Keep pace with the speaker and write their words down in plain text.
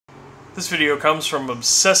This video comes from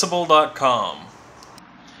Obsessable.com.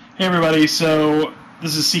 Hey everybody, so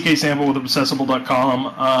this is CK Sample with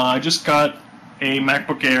Obsessable.com. I just got a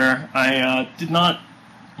MacBook Air.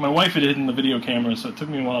 My wife had hidden the video camera, so it took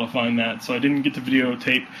me a while to find that, so I didn't get to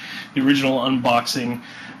videotape the original unboxing,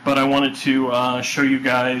 but I wanted to show you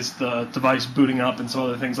guys the device booting up and some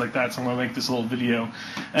other things like that, so I'm going to make this little video.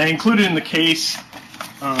 I included in the case,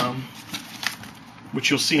 which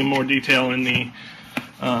you'll see in more detail in the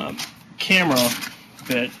camera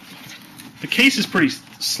bit. The case is pretty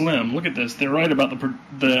slim. Look at this. They're right about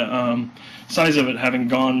the size of it having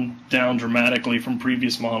gone down dramatically from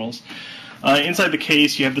previous models. Inside the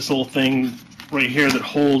case, you have this little thing right here that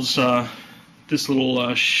holds this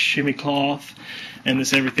little shimmy cloth and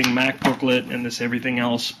this Everything Mac booklet and this Everything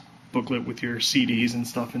Else booklet with your CDs and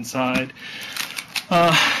stuff inside.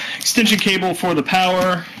 Extension cable for the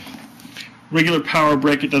power. Regular power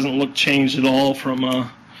brick. It doesn't look changed at all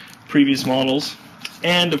from previous models.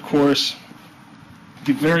 And of course,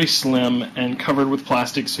 be very slim and covered with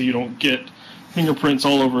plastic so you don't get fingerprints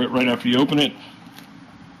all over it right after you open it.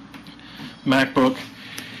 MacBook.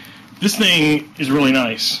 This thing is really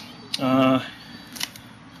nice. Right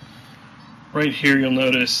here you'll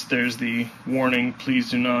notice there's the warning,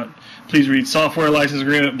 please read software license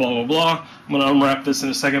agreement, blah blah blah. I'm going to unwrap this in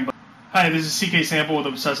a second. Hi, this is CK Sample with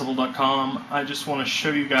Obsessable.com. I just want to show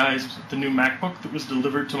you guys the new MacBook that was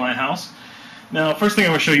delivered to my house. Now, first thing I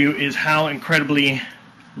want to show you is how incredibly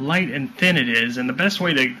light and thin it is, and the best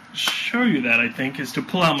way to show you that, I think, is to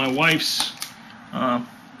pull out my wife's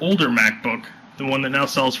older MacBook, the one that now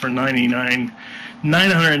sells for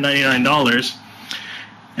 $999,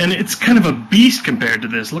 and it's kind of a beast compared to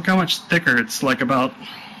this. Look how much thicker. It's like about,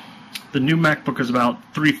 the new MacBook is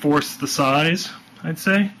about 3/4 the size, I'd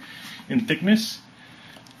say, in thickness.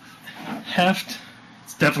 Heft,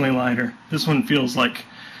 it's definitely lighter. This one feels like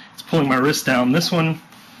it's pulling my wrist down. This one,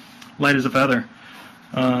 light as a feather.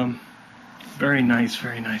 Very nice,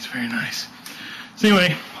 very nice, very nice. So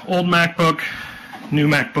anyway, old MacBook, new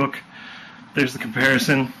MacBook. There's the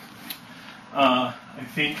comparison. I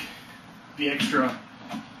think the extra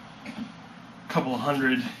couple of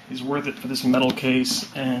 $100 is worth it for this metal case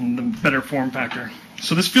and the better form factor.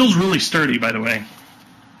 So this feels really sturdy, by the way.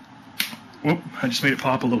 Whoop, I just made it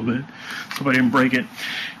pop a little bit. Hope I didn't break it.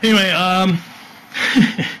 Anyway,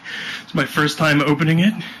 it's my first time opening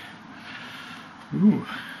it. Ooh,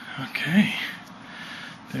 okay.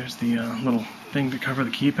 There's the little thing to cover the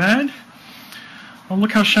keypad. Oh,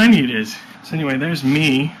 look how shiny it is. So anyway, there's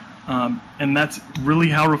me, and that's really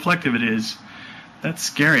how reflective it is. That's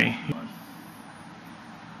scary.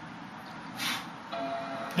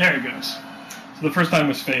 There it goes. So the first time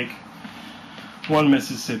was fake. 1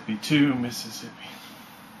 Mississippi, 2 Mississippi.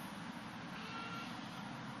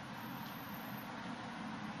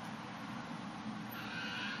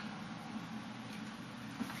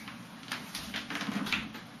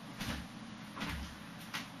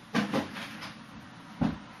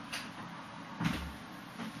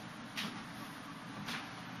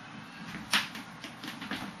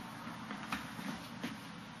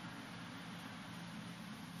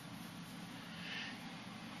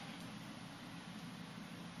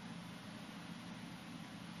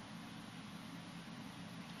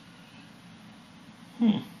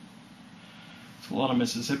 It's a lot of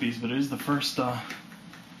Mississippis, but it is the first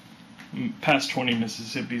past 20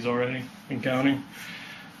 Mississippis already, and counting.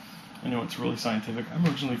 I know it's really scientific. I'm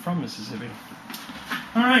originally from Mississippi.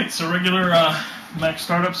 Alright, so regular Mac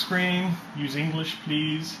startup screen. Use English,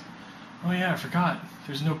 please. Oh yeah, I forgot.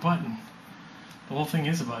 There's no button. The whole thing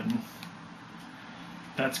is a button.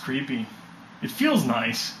 That's creepy. It feels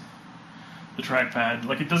nice, the trackpad.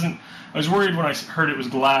 Like, it doesn't... I was worried when I heard it was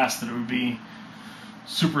glass that it would be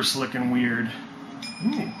super slick and weird.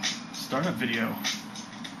 Ooh, startup video.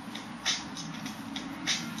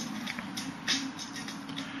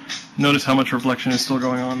 Notice how much reflection is still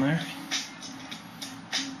going on there.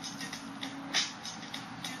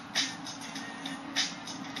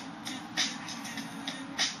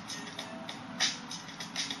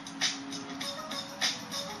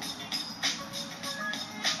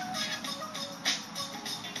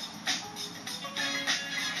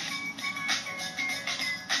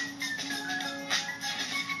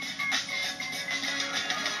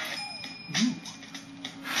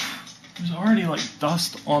 There's already like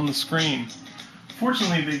dust on the screen.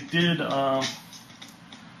 Fortunately, they did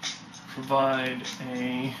provide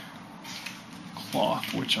a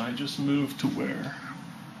cloth, which I just moved to where.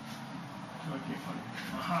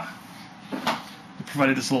 Aha! They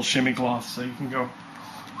provided this little shimmy cloth so you can go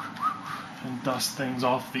and dust things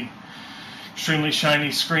off the extremely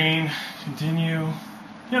shiny screen. Continue.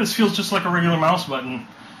 Yeah, this feels just like a regular mouse button.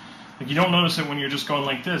 Like, you don't notice it when you're just going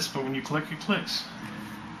like this, but when you click, it clicks.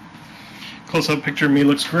 Close-up picture of me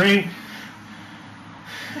looks great.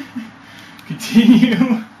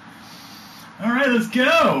 Continue. Alright, let's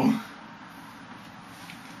go.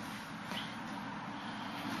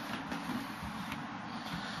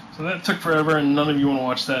 So that took forever, and none of you want to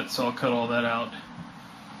watch that, so I'll cut all that out.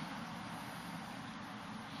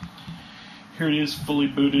 Here it is, fully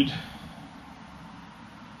booted.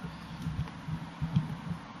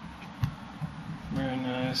 Very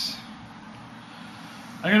nice.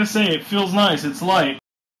 I gotta say, it feels nice. It's light.